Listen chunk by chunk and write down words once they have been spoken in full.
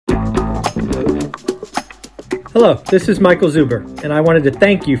Hello, this is Michael Zuber, and I wanted to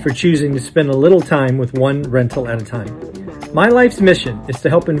thank you for choosing to spend a little time with one rental at a time. My life's mission is to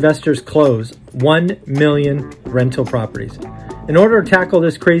help investors close 1 million rental properties. In order to tackle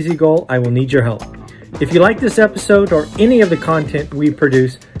this crazy goal, I will need your help. If you like this episode or any of the content we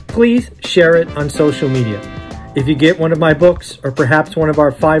produce, please share it on social media. If you get one of my books or perhaps one of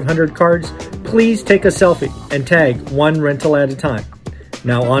our 500 cards, please take a selfie and tag one rental at a time.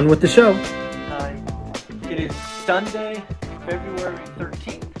 Now on with the show. It is Sunday, February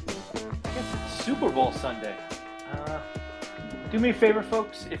 13th. I guess it's Super Bowl Sunday. Do me a favor,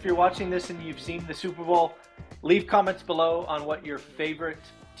 folks. If you're watching this and you've seen the Super Bowl, leave comments below on what your favorite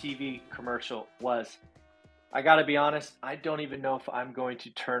TV commercial was. I gotta be honest, I don't even know if I'm going to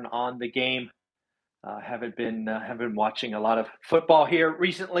turn on the game. Haven't been watching a lot of football here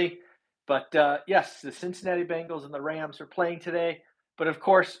recently, but yes, the Cincinnati Bengals and the Rams are playing today. But of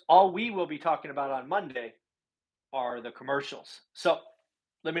course, all we will be talking about on Monday are the commercials. So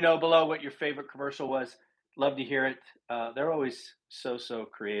let me know below what your favorite commercial was. Love to hear it. They're always so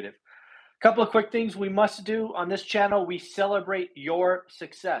creative. A couple of quick things we must do on this channel. We celebrate your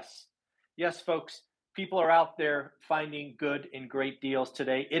success. Yes, folks, people are out there finding good and great deals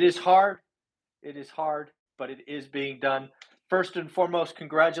today. It is hard, but it is being done. First and foremost,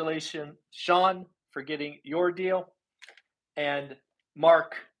 congratulations, Sean, for getting your deal. And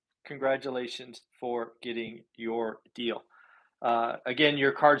Mark, congratulations for getting your deal. Again,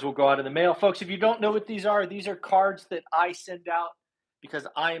 your cards will go out in the mail. Folks, if you don't know what these are cards that I send out because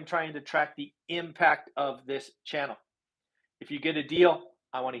I am trying to track the impact of this channel. If you get a deal,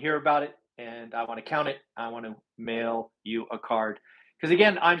 I want to hear about it and I want to count it. I want to mail you a card. Because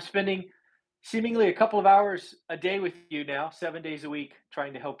again, I'm spending seemingly a couple of hours a day with you now, 7 days a week,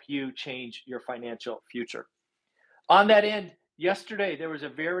 trying to help you change your financial future. On that end, yesterday there was a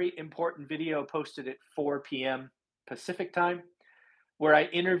very important video posted at 4 p.m. Pacific time where I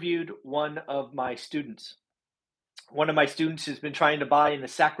interviewed one of my students. One of my students has been trying to buy in the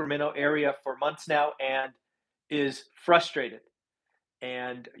Sacramento area for months now and is frustrated.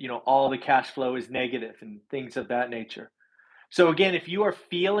 And, all the cash flow is negative and things of that nature. So again, if you are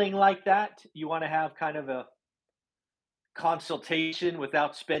feeling like that, you want to have kind of a consultation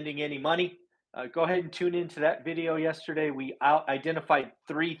without spending any money, go ahead and tune into that video yesterday. We identified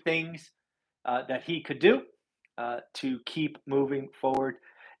 3 things that he could do to keep moving forward.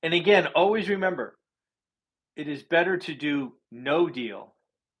 And again, always remember, it is better to do no deal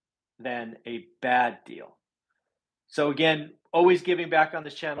than a bad deal. So again, always giving back on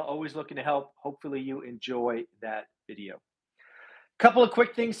this channel, always looking to help. Hopefully you enjoy that video. Couple of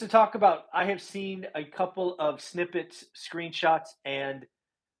quick things to talk about. I have seen a couple of snippets, screenshots, and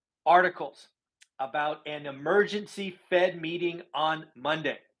articles about an emergency Fed meeting on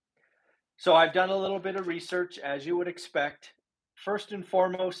Monday. So I've done a little bit of research, as you would expect. First and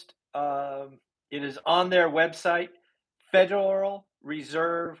foremost, it is on their website,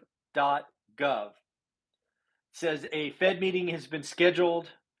 federalreserve.gov. It says a Fed meeting has been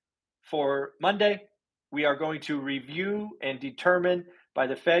scheduled for Monday. We are going to review and determine by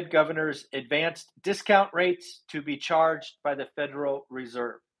the Fed governor's advanced discount rates to be charged by the Federal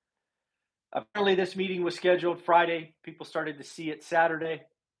Reserve. Apparently, this meeting was scheduled Friday. People started to see it Saturday,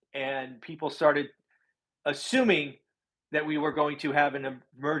 and people started assuming that we were going to have an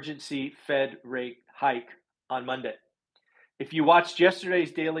emergency Fed rate hike on Monday. If you watched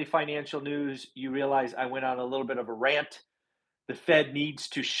yesterday's daily financial news, you realize I went on a little bit of a rant. The Fed needs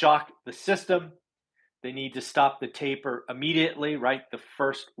to shock the system. They need to stop the taper immediately, right? The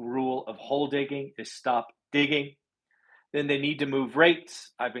first rule of hole digging is stop digging. Then they need to move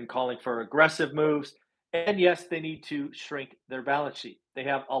rates. I've been calling for aggressive moves. And yes, they need to shrink their balance sheet. They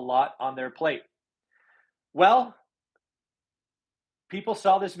have a lot on their plate. Well, people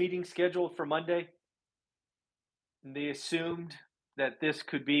saw this meeting scheduled for Monday, and they assumed that this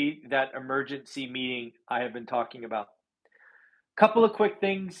could be that emergency meeting I have been talking about. Couple of quick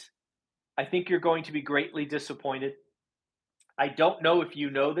things. I think you're going to be greatly disappointed. I don't know if you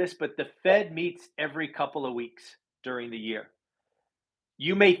know this, but the Fed meets every couple of weeks during the year.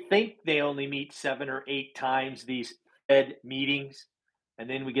 You may think they only meet 7 or 8 times, these Fed meetings, and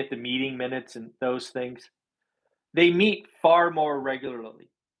then we get the meeting minutes and those things. They meet far more regularly.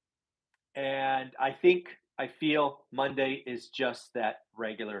 And I feel Monday is just that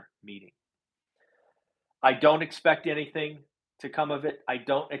regular meeting. I don't expect anything to come of it. I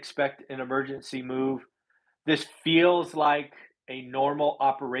don't expect an emergency move. This feels like a normal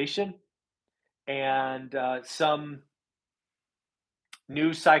operation, and some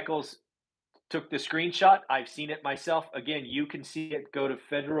news cycles took the screenshot. I've seen it myself. Again, you can see it. Go to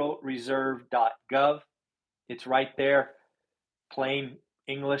federalreserve.gov. It's right there, plain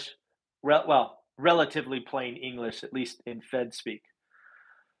English. Relatively plain English, at least in Fed speak.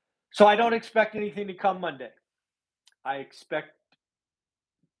 So I don't expect anything to come Monday. I expect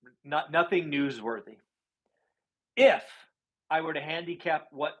nothing newsworthy. If I were to handicap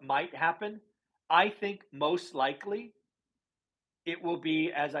what might happen, I think most likely it will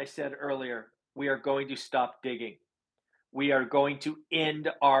be, as I said earlier, we are going to stop digging. We are going to end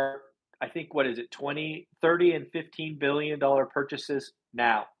our, I think, what is it, 20, 30, and $15 billion purchases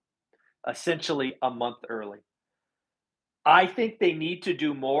now, essentially a month early. I think they need to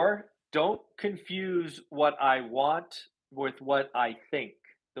do more. Don't confuse what I want with what I think.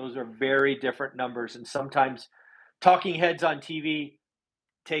 Those are very different numbers. And sometimes talking heads on TV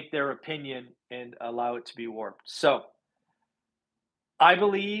take their opinion and allow it to be warped. So I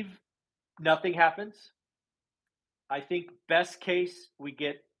believe nothing happens. I think best case, we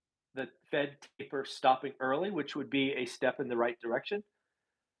get the Fed taper stopping early, which would be a step in the right direction.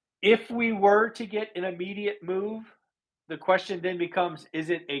 If we were to get an immediate move, the question then becomes, is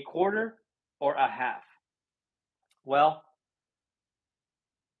it a quarter or a half? Well,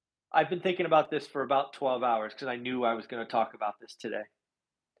 I've been thinking about this for about 12 hours because I knew I was going to talk about this today.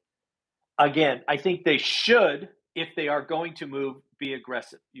 Again, I think they should, if they are going to move, be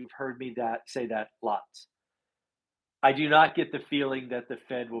aggressive. You've heard me say that lots. I do not get the feeling that the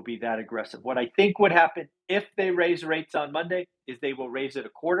Fed will be that aggressive. What I think would happen if they raise rates on Monday is they will raise it a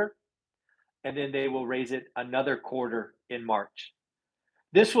quarter, and then they will raise it another quarter in March.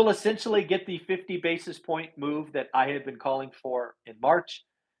 This will essentially get the 50 basis point move that I had been calling for in March.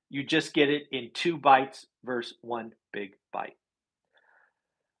 You just get it in 2 bites versus 1 big bite.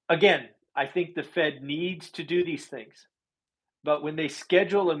 Again, I think the Fed needs to do these things. But when they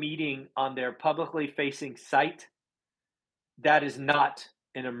schedule a meeting on their publicly facing site, that is not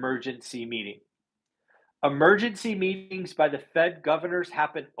an emergency meeting. Emergency meetings by the Fed governors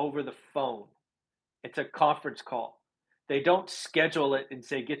happen over the phone. It's a conference call. They don't schedule it and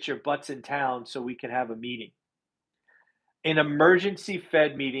say, get your butts in town so we can have a meeting. An emergency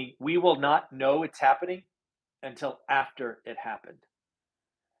Fed meeting, we will not know it's happening until after it happened.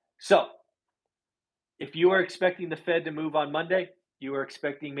 So, if you are expecting the Fed to move on Monday, you are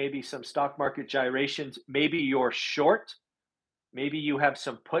expecting maybe some stock market gyrations, maybe you're short, maybe you have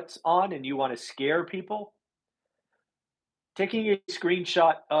some puts on and you want to scare people. Taking a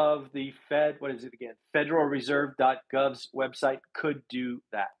screenshot of the Fed, what is it again? FederalReserve.gov's website could do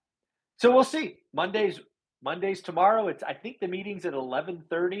that. So we'll see. Monday's tomorrow. I think the meeting's at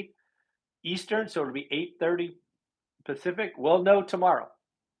 11:30 Eastern, so it'll be 8:30 Pacific. We'll know tomorrow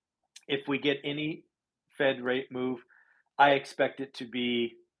if we get any Fed rate move. I expect it to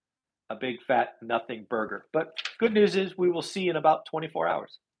be a big fat nothing burger. But good news is we will see in about 24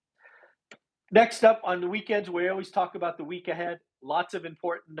 hours. Next up on the weekends, we always talk about the week ahead. Lots of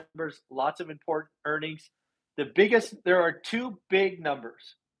important numbers, lots of important earnings. There are 2 big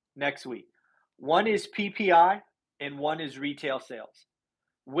numbers next week. One is PPI and one is retail sales.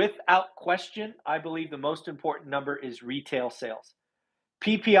 Without question, I believe the most important number is retail sales.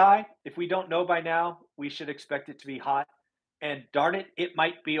 PPI, if we don't know by now, we should expect it to be hot. And darn it, it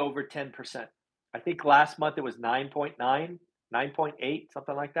might be over 10%. I think last month it was 9.9, 9.8,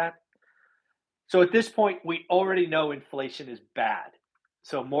 something like that. So at this point, we already know inflation is bad.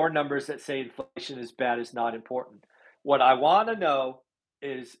 So more numbers that say inflation is bad is not important. What I want to know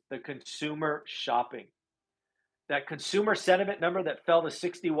is the consumer shopping. That consumer sentiment number that fell to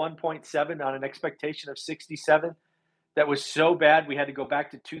 61.7 on an expectation of 67, that was so bad we had to go back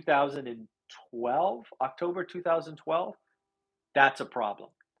to 2012, October 2012. That's a problem.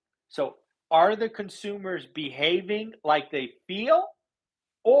 So are the consumers behaving like they feel,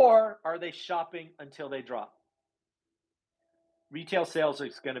 or are they shopping until they drop? Retail sales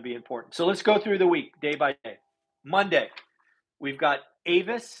is going to be important. So let's go through the week day by day. Monday, we've got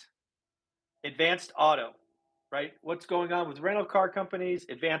Avis, Advanced Auto, right? What's going on with rental car companies?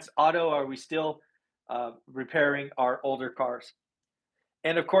 Advanced Auto, are we still repairing our older cars?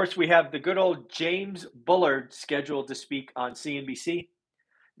 And of course, we have the good old James Bullard scheduled to speak on CNBC.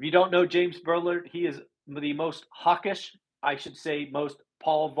 If you don't know James Bullard, he is the most hawkish, I should say, most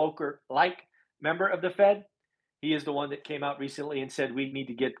Paul Volcker-like member of the Fed. He is the one that came out recently and said we need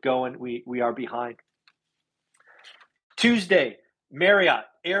to get going. We are behind. Tuesday, Marriott,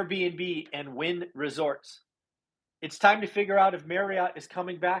 Airbnb, and Wynn Resorts. It's time to figure out if Marriott is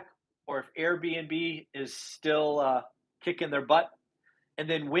coming back or if Airbnb is still kicking their butt. And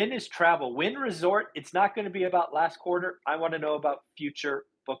then Wynn is travel. Wynn Resort, it's not going to be about last quarter. I want to know about future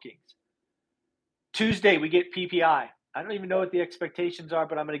bookings. Tuesday, we get PPI. I don't even know what the expectations are,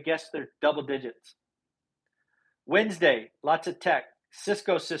 but I'm going to guess they're double digits. Wednesday, lots of tech,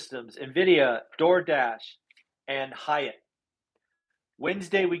 Cisco Systems, NVIDIA, DoorDash, and Hyatt.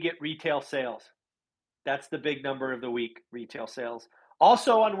 Wednesday, we get retail sales. That's the big number of the week, retail sales.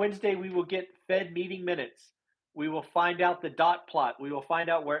 Also on Wednesday, we will get Fed meeting minutes. We will find out the dot plot. We will find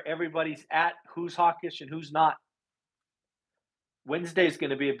out where everybody's at, who's hawkish and who's not. Wednesday is going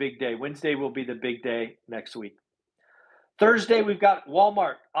to be a big day. Wednesday will be the big day next week. Thursday, we've got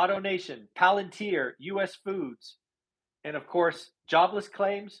Walmart, AutoNation, Palantir, US Foods, and of course, jobless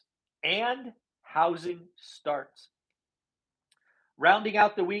claims and housing starts. Rounding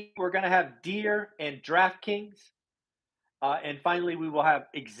out the week, we're going to have Deere and DraftKings. And finally, we will have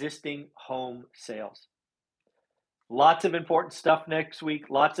existing home sales. Lots of important stuff next week.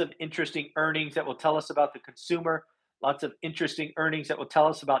 Lots of interesting earnings that will tell us about the consumer. Lots of interesting earnings that will tell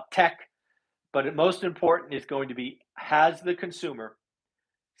us about tech. But most important is going to be, has the consumer,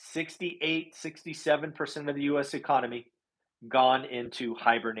 68, 67% of the U.S. economy, gone into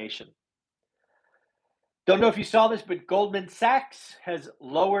hibernation? Don't know if you saw this, but Goldman Sachs has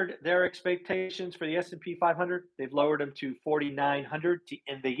lowered their expectations for the S&P 500. They've lowered them to 4,900 to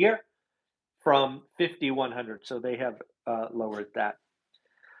end the year from 5,100. So they have lowered that.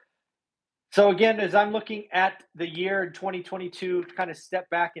 So again, as I'm looking at the year in 2022, kind of step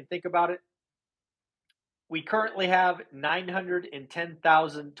back and think about it. We currently have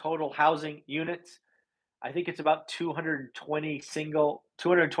 910,000 total housing units. I think it's about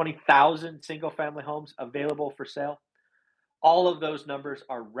 220,000 single family homes available for sale. All of those numbers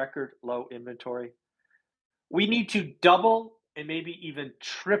are record low inventory. We need to double and maybe even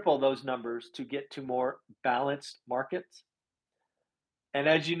triple those numbers to get to more balanced markets. And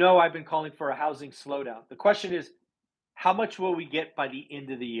as you know, I've been calling for a housing slowdown. The question is, how much will we get by the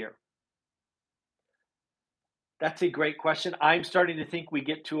end of the year? That's a great question. I'm starting to think we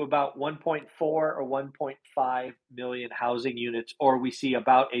get to about 1.4 or 1.5 million housing units, or we see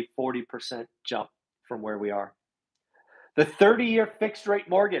about a 40% jump from where we are. The 30-year fixed rate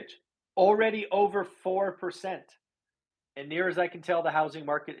mortgage, already over 4%. And near as I can tell, the housing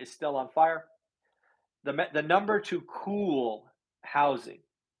market is still on fire. The number to cool housing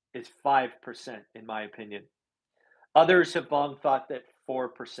is 5%, in my opinion. Others have long thought that 4%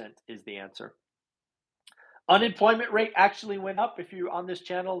 is the answer. Unemployment rate actually went up. If you're on this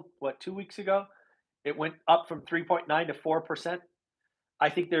channel, 2 weeks ago, it went up from 3.9 to 4%. I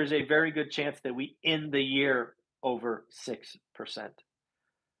think there's a very good chance that we end the year over 6%.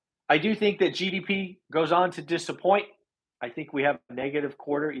 I do think that GDP goes on to disappoint. I think we have a negative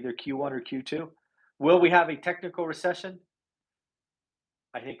quarter, either Q1 or Q2. Will we have a technical recession?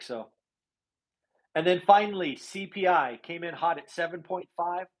 I think so. And then finally, CPI came in hot at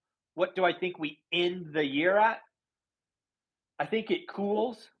 7.5. What do I think we end the year at? I think it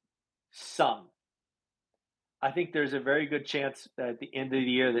cools some. I think there's a very good chance that at the end of the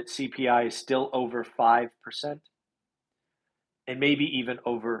year that CPI is still over 5% and maybe even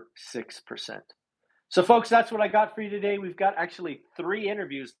over 6%. So folks, that's what I got for you today. We've got actually 3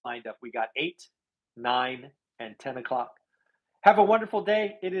 interviews lined up. We got 8, 9, and 10 o'clock. Have a wonderful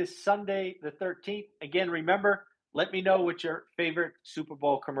day. It is Sunday the 13th. Again, remember, let me know what your favorite Super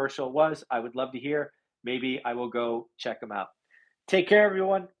Bowl commercial was. I would love to hear. Maybe I will go check them out. Take care,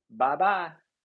 everyone. Bye-bye.